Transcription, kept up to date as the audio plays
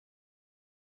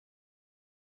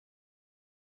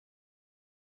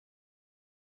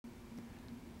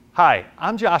Hi,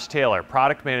 I'm Josh Taylor,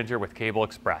 Product Manager with Cable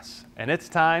Express, and it's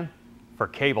time for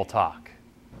Cable Talk.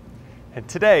 And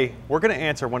today, we're going to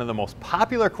answer one of the most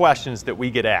popular questions that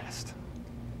we get asked.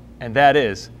 And that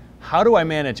is, how do I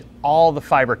manage all the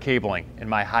fiber cabling in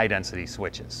my high-density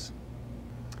switches?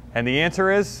 And the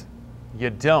answer is, you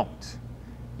don't.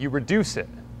 You reduce it.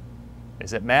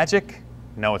 Is it magic?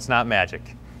 No, it's not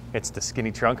magic. It's the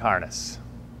SkinnyTrunk Harness.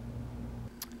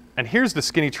 And here's the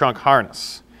SkinnyTrunk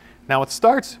Harness. Now it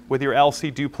starts with your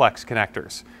LC duplex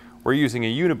connectors. We're using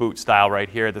a Uniboot style right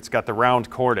here that's got the round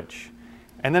cordage.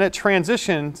 And then it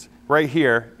transitions right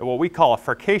here at what we call a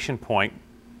furcation point,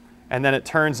 and then it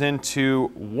turns into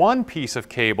one piece of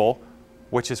cable,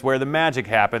 which is where the magic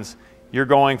happens. You're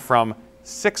going from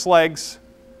 6 legs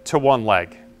to 1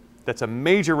 leg. That's a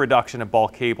major reduction in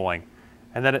bulk cabling.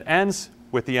 And then it ends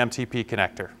with the MTP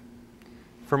connector.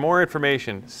 For more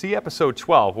information, see episode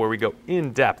 12 where we go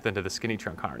in depth into the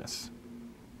SkinnyTrunk Harness.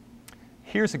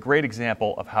 Here's a great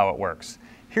example of how it works.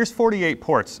 Here's 48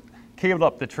 ports cabled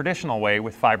up the traditional way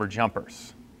with fiber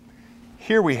jumpers.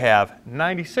 Here we have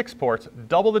 96 ports,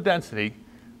 double the density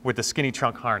with the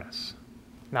SkinnyTrunk Harness.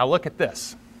 Now look at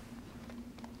this.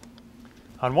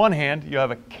 On one hand, you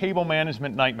have a cable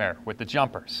management nightmare with the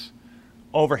jumpers.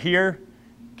 Over here,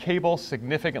 cable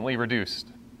significantly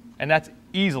reduced, and that's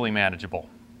easily manageable.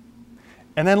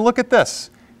 And then look at this.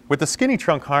 With the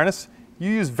SkinnyTrunk Harness, you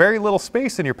use very little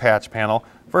space in your patch panel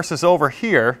versus over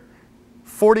here,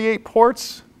 48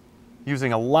 ports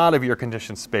using a lot of your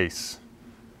conditioned space.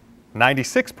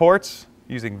 96 ports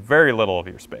using very little of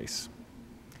your space.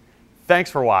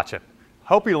 Thanks for watching.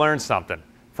 Hope you learned something.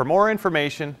 For more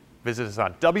information, visit us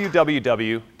on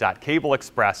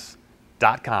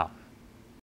www.cableexpress.com.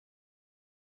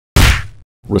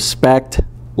 Respect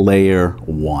Layer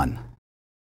 1.